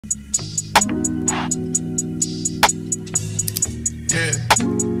Yeah,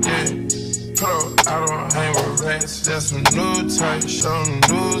 yeah. Pro, I don't hang with rats. That's some new type, show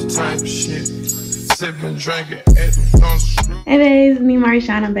new type shit. Sipping, drinking, at the phone. Hey babes, me Amari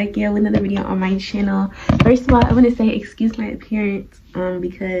Shah, I'm back here with another video on my channel. First of all, I want to say excuse my appearance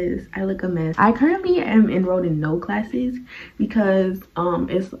because I look a mess. I currently am enrolled in no classes because I'm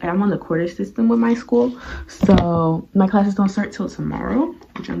on the quarter system with my school, so my classes don't start till tomorrow,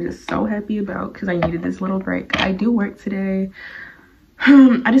 which I'm just so happy about because I needed this little break. I do work today.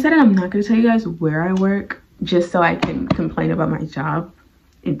 I decided I'm not going to tell you guys where I work just so I can complain about my job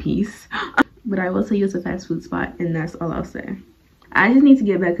in peace. But I will tell you it's a fast food spot, and that's all I'll say. I just need to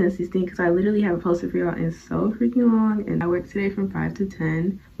get back consistent because I literally haven't posted for y'all in so freaking long. And I work today from 5 to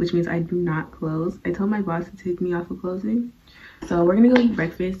 10, which means I do not close. I told my boss to take me off of closing. So we're gonna go eat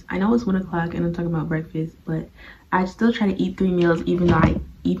breakfast. I know it's 1 o'clock and I'm talking about breakfast, but I still try to eat 3 meals even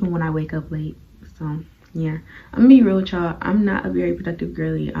when I wake up late. So yeah, I'm gonna be real with y'all. I'm not a very productive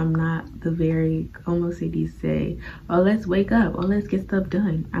girly. I'm not the very, almost say, oh, let's wake up, oh, let's get stuff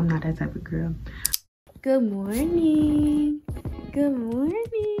done. I'm not that type of girl. Good morning. Good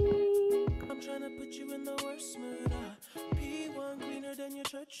morning. I'm trying to put you in the worst mood. P1 cleaner than your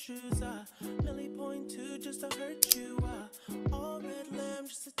church shoes. Millie point 2 just to hurt you. All red lamb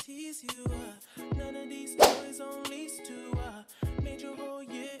just to tease you. None of these toys on lease to. Made your whole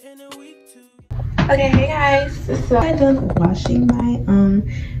year in a week too. Okay, hey guys, so I done washing my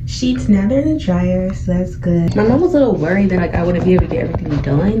sheets. Now they're in the dryer, so that's good. My mom was a little worried that like I wouldn't be able to get everything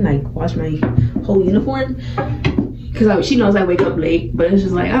done, like wash my whole uniform, because she knows I wake up late, but it's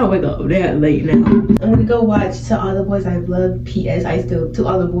just like I don't wake up that late now. I'm gonna go watch To All the Boys I've Loved, To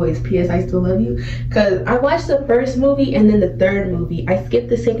All the Boys, P.S. I Still Love You, because I watched the first movie and then the third movie. I skipped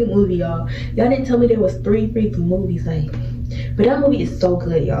the second movie, y'all. Y'all didn't tell me there was 3 freaking movies, like. But that movie is so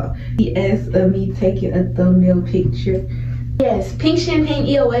good, y'all. P.S. of me taking a thumbnail picture. Yes, Pink Champagne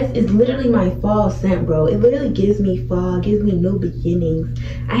EOS is literally my fall scent, bro. It literally gives me fall, gives me new beginnings.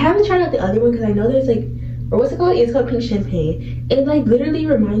 I haven't tried out the other one because I know there's like, or what's it called? It's called Pink Champagne. It like literally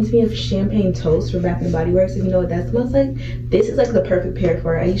reminds me of Champagne Toast from Bath & Body Works. If you know what that smells like, this is like the perfect pair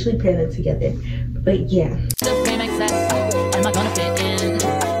for it. I usually pair them together. But yeah. Am I gonna fit in?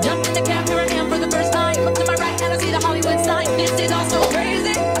 Jump in the cab, here I am for the first time. Look to my right and I see the Hollywood sign. This is all so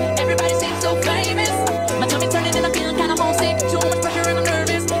crazy. Everybody seems so famous. My tummy turning and I'm feeling kind of homesick. Too much pressure and I'm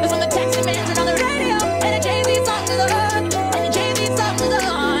nervous. There's when the taxi man turned on the radio and the Jay-Z song to the hood. And the Jay-Z song to the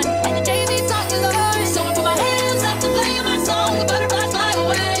hood. And the Jay-Z song to the hood. So I put my hands up to play my song. The butterflies fly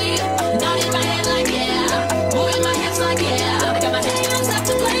away. Nodding my head like yeah. Moving my hips like yeah. I got my hands up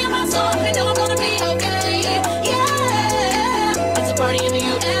to play my song. I know I'm gonna be okay. Yeah. It's a party in the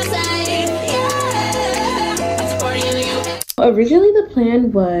USA. Yeah. It's a party in the USA. Originally the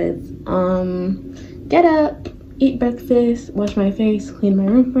plan was get up, eat breakfast, wash my face, clean my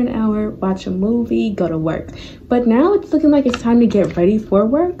room for an hour, watch a movie, go to work. But now it's looking like it's time to get ready for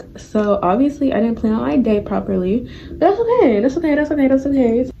work. So obviously I didn't plan out my day properly. But that's okay. That's okay. That's okay. That's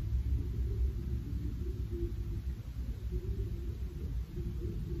okay.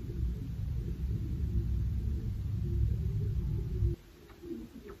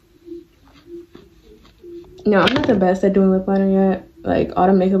 No, I'm not the best at doing lip liner yet. Like, all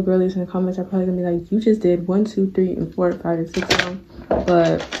the makeup girlies in the comments are probably gonna be like, you just did 1, 2, 3, and 4, 5, and 6 of them.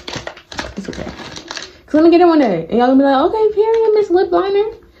 But it's okay. Cause let me get it one day. And y'all gonna be like, okay, period, Miss Lip Liner.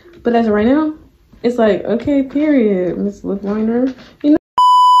 But as of right now, it's like, okay, period, Miss Lip Liner. You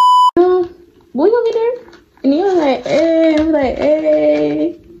know, we gonna get there. And you're like, hey, I'm like,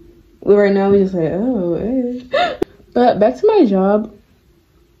 hey. But right now, we just like, oh, hey. But back to my job.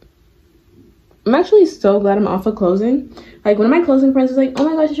 I'm actually so glad I'm off of closing. Like, one of my closing friends was like, oh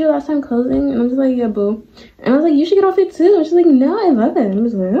my gosh, it's your last time closing? And I'm just like, yeah, boo. And I was like, you should get off it too. And she's like, no, I love it. And I'm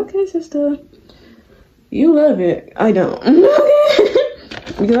just like, okay, sister. You love it. I don't.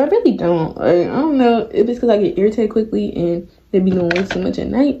 Because I really don't. Like, I don't know if it's because I get irritated quickly and they be doing way too much at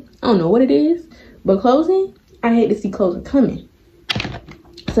night. I don't know what it is. But closing, I hate to see closing coming.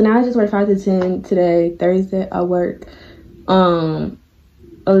 So now I just work 5 to 10 today. Thursday, I work 11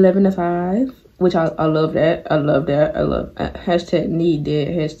 to 5. Which I love that. I love that. I love hashtag need that.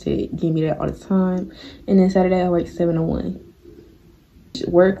 Hashtag give me that all the time. And then Saturday I work 7 to 1.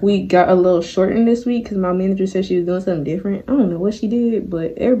 Work week got a little shortened this week because my manager said she was doing something different. I don't know what she did,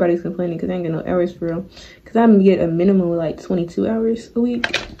 but everybody's complaining because I ain't got no hours for real. Because I'm gonna get a minimum of like 22 hours a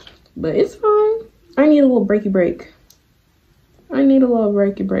week. But it's fine. I need a little breaky break. I need a little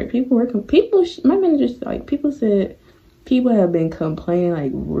breaky break. My manager's like, people said people have been complaining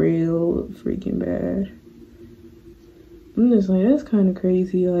like real freaking bad. I'm just like, that's kind of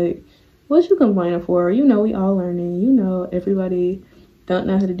crazy. Like, What you complaining for? You know we all learning. You know everybody don't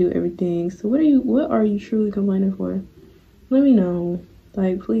know how to do everything. So what are you truly complaining for? Let me know.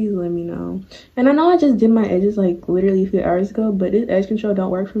 Like, please let me know. And I know I just did my edges like literally a few hours ago, but this edge control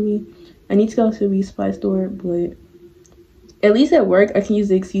don't work for me. I need to go to the beauty supply store, but at least at work I can use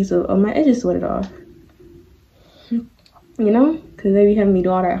the excuse of, oh, my edges sweated off. You know? Because they be having me do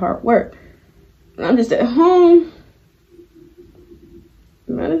all that hard work. And I'm just at home.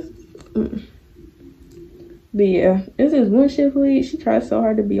 But yeah, this is one shift lead. She tries so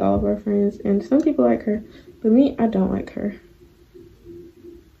hard to be all of our friends, and some people like her, but me, I don't like her.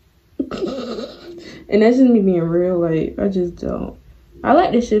 And that's just me being real. Like, I just don't. I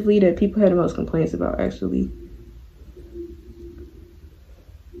like the shift lead that people had the most complaints about, actually.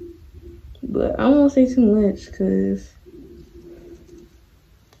 But I won't say too much, because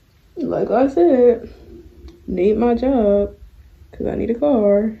like I said, need my job, because I need a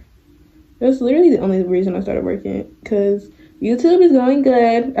car. That's literally the only reason I started working, because YouTube is going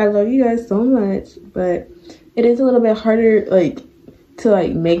good. I love you guys so much, but it is a little bit harder, like, to,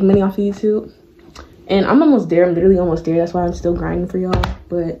 like, make money off of YouTube. And I'm almost there. I'm literally almost there. That's why I'm still grinding for y'all.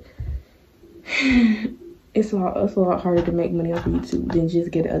 But it's a lot harder to make money off of YouTube than just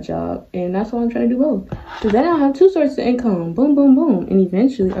get a job. And that's why I'm trying to do both. Because then I'll have two sources of income. Boom, boom, boom. And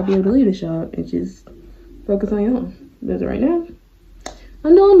eventually I'll be able to leave the job and just focus on your own. But right now,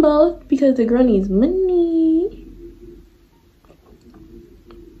 I'm doing both because the girl needs money.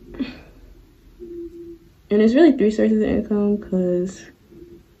 And it's really 3 sources of income because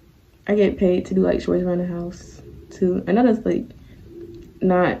I get paid to do like chores around the house too. I know that's like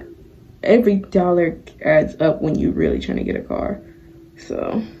not every dollar adds up when you're really trying to get a car.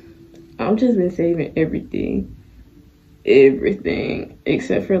 So I've just been saving everything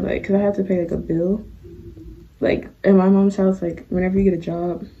except for like, because I have to pay like a bill. Like at my mom's house, like whenever you get a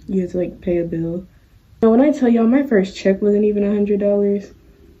job, you have to like pay a bill. And when I tell y'all my first check wasn't even $100,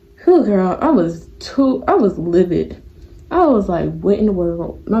 whew, girl, I was livid. I was like, what in the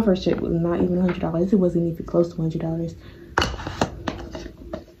world? My first check was not even $100. It wasn't even close to $100.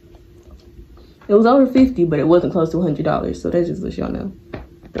 It was over 50, but it wasn't close to $100. So that just lets y'all know.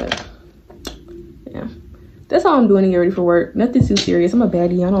 But yeah, that's all I'm doing to get ready for work. Nothing too serious. I'm a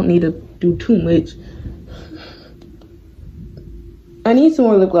baddie. I don't need to do too much. I need some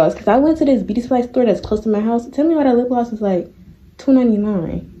more lip gloss because I went to this beauty supply store that's close to my house. Tell me why that lip gloss is like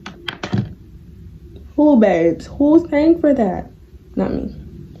 $2.99. Who, babes? Who's paying for that? Not me.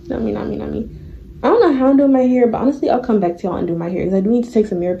 Not me. I don't know how I'm doing my hair, but honestly, I'll come back to y'all and do my hair because I do need to take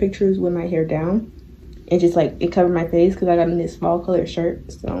some mirror pictures with my hair down and just like it cover my face because I got in this fall color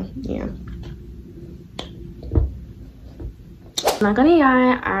shirt. So yeah. I'm not gonna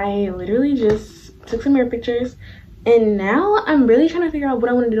lie, I literally just took some mirror pictures and now I'm really trying to figure out what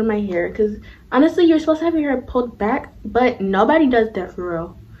I want to do to my hair because honestly, you're supposed to have your hair pulled back, but nobody does that for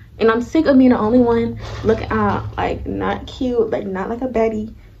real. And I'm sick of being the only one looking like not cute, like not like a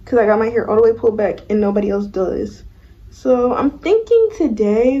baddie, because I got my hair all the way pulled back and nobody else does. So I'm thinking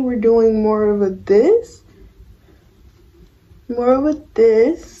today we're doing more of a this.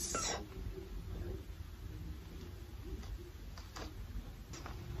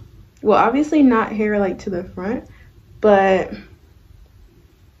 Well, obviously not hair like to the front, but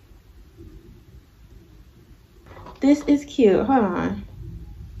this is cute. Hold on.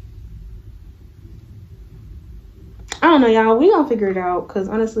 I don't know, y'all. We gonna figure it out because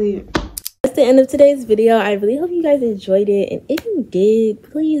honestly, that's the end of today's video. I really hope you guys enjoyed it, and if you did,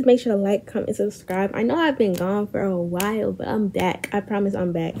 please make sure to like, comment, and subscribe. I know I've been gone for a while, but I'm back. I promise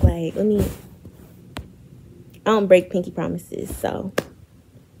I'm back. Like, I don't break pinky promises, so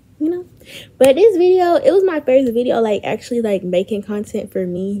you know. But this video, it was my first video like actually like making content for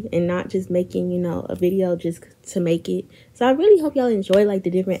me and not just making, you know, a video just to make it. So I really hope y'all enjoy like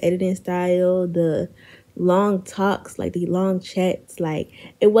the different editing style, the long talks, like the long chats. Like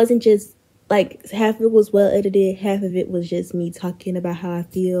it wasn't just like half of it was well edited, half of it was just me talking about how I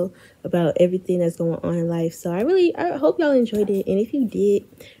feel about everything that's going on in life. So I hope y'all enjoyed it, and if you did,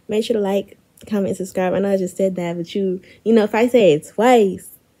 make sure to like, comment, and subscribe. I know I just said that, but you know, if I say it twice,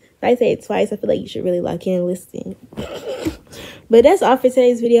 I feel like you should really lock in and listen. But that's all for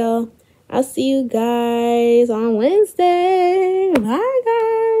today's video. I'll see you guys on Wednesday. Bye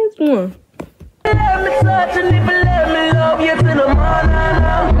guys. Let me touch and let me love you to the morning.